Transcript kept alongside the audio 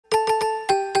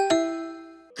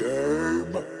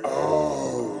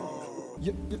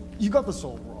You got this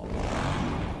all wrong.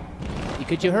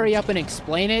 Could you hurry up and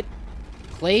explain it,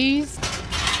 please?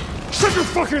 Shut your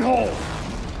fucking hole!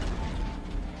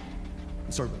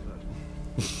 Sorry about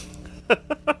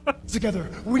that. Together,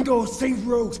 we can go save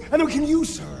Rose, and then we can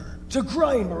use her to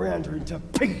grind Miranda into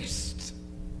paste.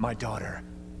 My daughter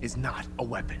is not a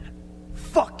weapon.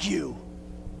 Fuck you!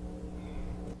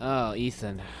 Oh,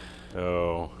 Ethan.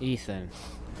 Oh. Ethan.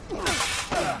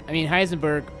 I mean,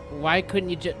 Heisenberg, why couldn't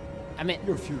you just... I mean...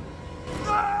 You're futile.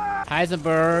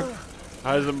 Heisenberg.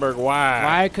 Heisenberg, why?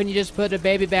 Why couldn't you just put the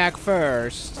baby back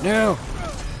first? No.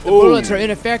 The bullets are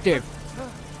ineffective.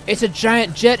 It's a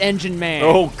giant jet engine man.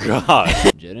 Oh, God.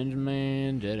 Jet engine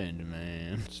man, jet engine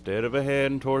man. Instead of a head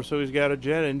and torso, he's got a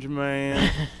jet engine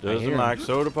man. Doesn't like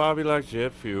soda pop, he likes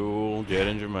jet fuel. Jet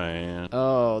engine man.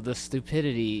 Oh, the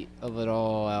stupidity of it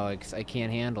all, Alex. I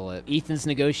can't handle it. Ethan's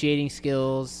negotiating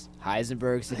skills.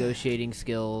 Heisenberg's negotiating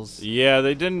skills. Yeah,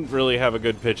 they didn't really have a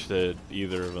good pitch to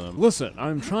either of them. Listen,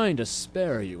 I'm trying to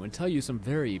spare you and tell you some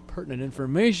very pertinent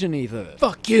information, Ethan.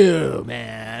 Fuck you,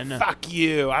 man. Fuck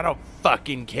you. I don't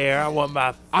fucking care. I want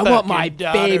my baby. I want my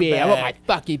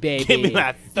fucking baby. Give me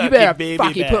my fucking You better baby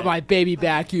fucking back. put my baby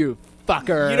back, you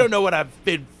fucker. You don't know what I've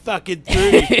been fucking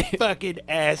through, you fucking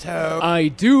asshole. I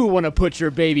do want to put your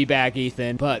baby back,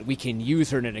 Ethan, but we can use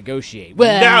her to negotiate.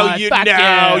 Well, no, you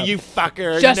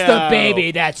fucker. Just no. the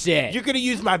baby, that's it. You're gonna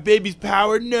use my baby's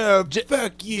power? No,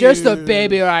 fuck you. Just the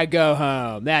baby or I go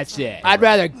home, that's it. I'd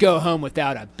rather go home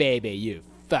without a baby, you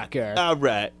fucker.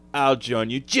 Alright, I'll join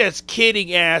you. Just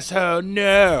kidding, asshole,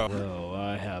 no. Oh,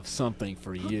 I have something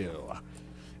for you.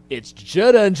 It's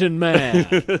Jet Engine Man.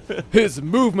 His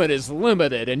movement is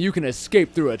limited, and you can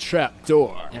escape through a trap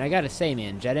door. And I gotta say,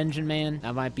 man, Jet Engine Man,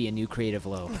 that might be a new creative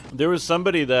low. There was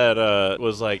somebody that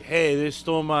was like, hey, they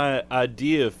stole my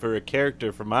idea for a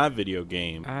character for my video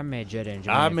game. I made Jet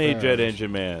Engine Man I made first. Jet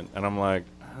Engine Man. And I'm like,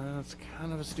 that's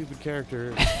kind of a stupid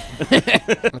character.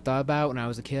 I thought about when I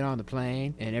was a kid on the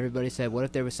plane, and everybody said, what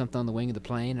if there was something on the wing of the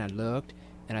plane? And I looked,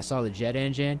 and I saw the jet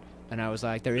engine, and I was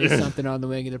like, there is something on the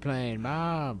wing of the plane.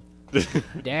 Mom.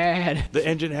 Dad. The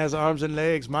engine has arms and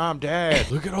legs. Mom,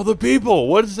 Dad. Look at all the people.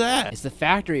 What is that? It's the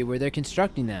factory where they're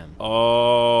constructing them.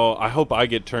 Oh, I hope I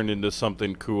get turned into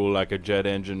something cool like a Jet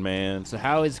Engine Man. So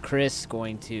how is Chris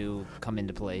going to come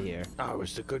into play here? I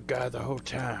was the good guy the whole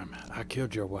time. I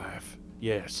killed your wife.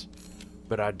 Yes.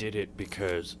 But I did it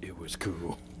because it was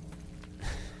cool.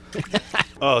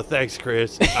 Oh, thanks,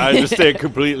 Chris. I understand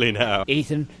completely now.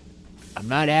 Ethan, I'm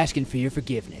not asking for your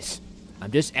forgiveness.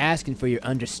 I'm just asking for your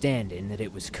understanding that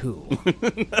it was cool.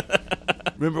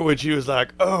 Remember when she was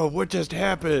like, oh, what just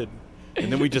happened?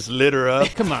 And then we just lit her up.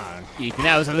 Come on, Ethan,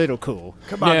 that was a little cool.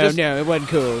 Come on, no, it wasn't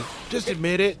cool. Just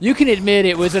admit it. You can admit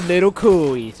it was a little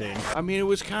cool, Ethan. I mean, it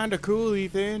was kind of cool,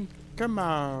 Ethan. Come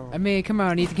on. I mean, come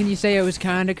on, Ethan, can you say it was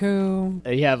kind of cool?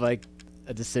 You have, like,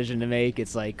 a decision to make.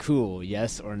 It's like, cool,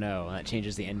 yes or no. That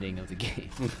changes the ending of the game.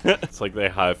 It's like they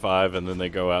high five and then they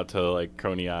go out to like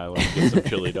Coney Island and get some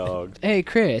chili dogs. Hey,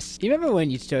 Chris, you remember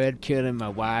when you said killing my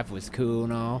wife was cool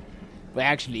and all? Well,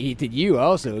 actually, Ethan, you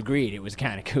also agreed it was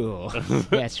kind of cool.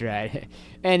 That's right.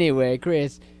 Anyway,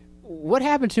 Chris, what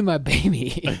happened to my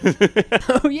baby?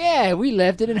 Oh, yeah, we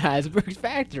left it in Heisenberg's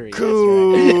factory.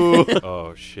 Cool. Right.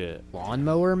 Oh, shit. Lawn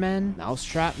Mower Man,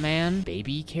 Mousetrap Man,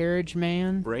 Baby Carriage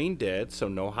Man. Brain dead, so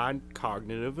no high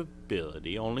cognitive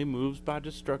ability, only moves by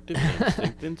destructive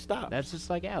instinct and stop. That's just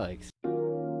like Alex.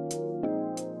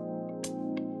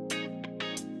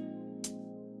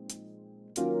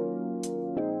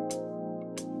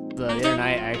 The other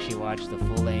night, I actually watched the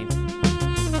full length,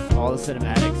 all the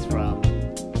cinematics from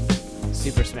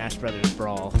Super Smash Brothers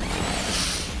Brawl.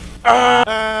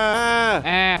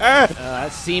 That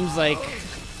seems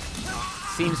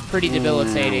pretty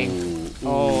debilitating.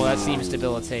 Oh, that seems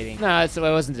debilitating. No, it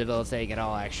wasn't debilitating at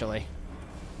all, actually.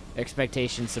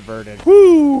 Expectations subverted.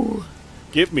 Woo!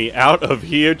 Get me out of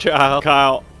here, child.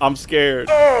 Kyle, I'm scared.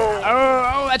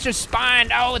 Oh, that's your spine.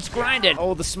 Oh, it's grinded.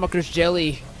 Oh, the Smucker's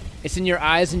jelly. It's in your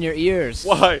eyes and your ears.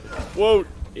 Why won't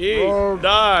he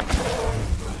die?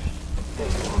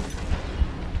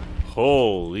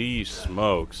 Holy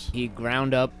smokes. He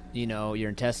ground up, you know, your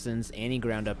intestines, and he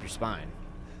ground up your spine.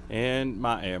 And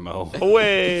my ammo.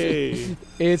 Away!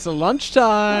 It's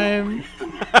lunchtime!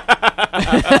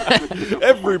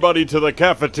 Everybody to the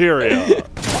cafeteria!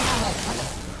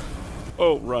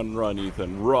 Oh, run, run,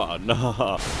 Ethan, run. Look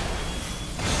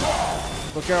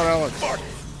out, Alex.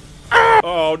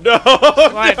 Oh, no!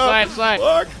 Slide.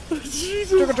 Fuck!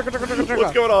 Jesus. What's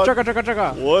going on?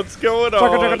 What's going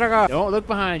on? Don't look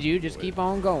behind you, just keep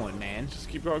on going, man. Just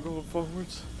keep on going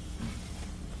forwards.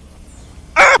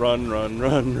 Run, run,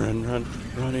 run, run, run.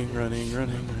 Running, running,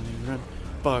 running, running, run.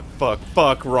 Fuck, fuck,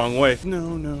 fuck, wrong way.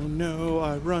 No, no, no,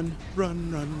 I run,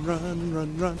 run, run, run,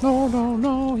 run, run. No, no,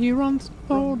 no, he runs.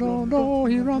 No, no, no,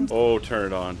 he runs. Oh, turn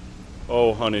it on.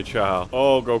 Oh, honey child.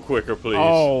 Oh, go quicker, please.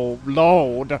 Oh,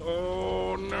 Lord.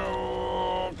 Oh,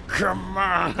 no. Come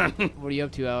on. What are you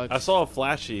up to, Alex? I saw a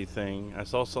flashy thing. I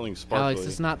saw something sparkly. Alex,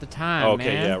 it's not the time, Okay,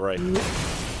 man. yeah, right.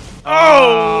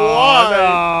 Oh, why?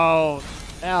 No.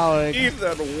 Alex.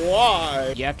 Ethan,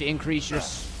 why? You have to increase your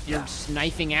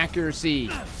sniping accuracy.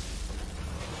 Oh,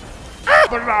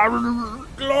 I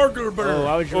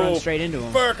would run straight into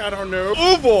him. Fuck, I don't know.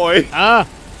 Oh, boy. Ah,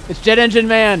 it's Jet Engine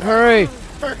Man. Hurry.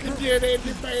 Fucking Jet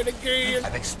Engine Man again.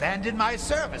 I've expanded my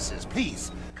services.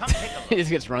 Please, come take a look. He just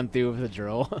gets run through with a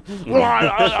drill.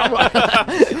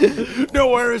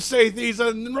 Nowhere is safe,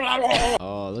 Ethan.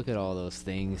 Oh, look at all those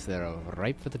things that are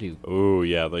ripe for the Duke. Oh,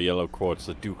 yeah, the yellow quartz.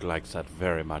 The Duke likes that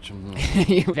very much.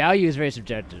 Value is very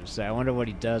subjective, so I wonder what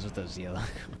he does with those yellow.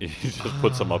 He just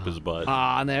puts them up his butt.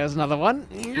 Ah, and there's another one.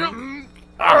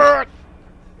 God,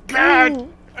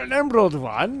 an emerald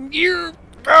one.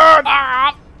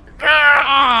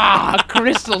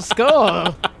 Crystal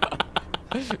skull.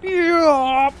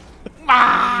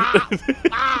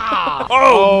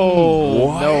 Oh,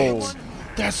 what? no.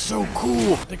 That's so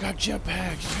cool. They got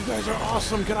jetpacks. You guys are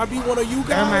awesome. Can I be one of you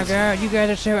guys? Oh my god, you guys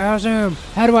are so awesome.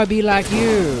 How do I be like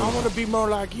you? I want to be more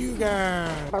like you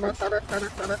guys.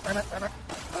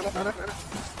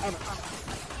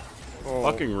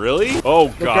 Fucking really? Oh,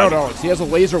 God. Alex, he has a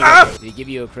laser weapon. Did he give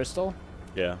you a crystal?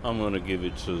 Yeah, I'm going to give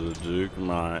it to the Duke.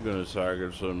 I'm going to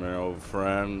target some old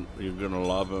friend. You're going to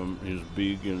love him. He's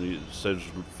big and he says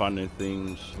funny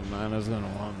things. Mana's going to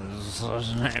want this.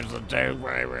 His name's the Duke,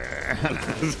 baby.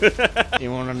 You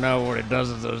want to know what it does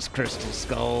with those crystal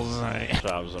skulls?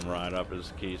 Shoves him right up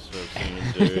his keys so I've seen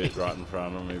him do it right in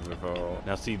front of me before.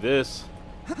 Now see this.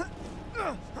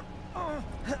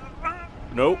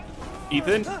 Nope.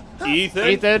 Ethan? Ethan?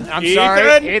 Ethan, I'm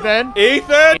sorry. Ethan?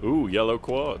 Ethan? Ooh, yellow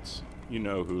quartz. You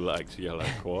know who likes yellow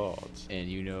quartz. And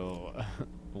you know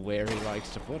where he likes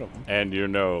to put them. And you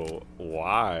know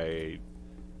why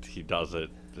he does it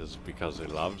is because he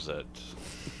loves it.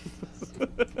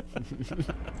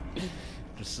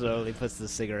 Just slowly puts the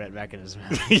cigarette back in his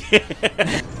mouth.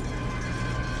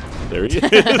 There he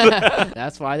is.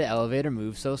 That's why the elevator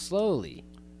moves so slowly.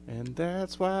 And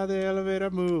that's why the elevator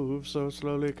moves so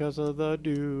slowly because of the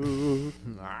Duke.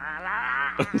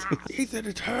 Ethan,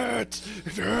 it hurts.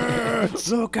 It hurts.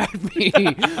 Look at me.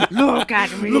 Look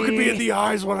at me. Look at me in the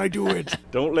eyes when I do it.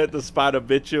 Don't let the spider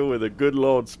bit you with a good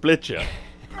Lord split you.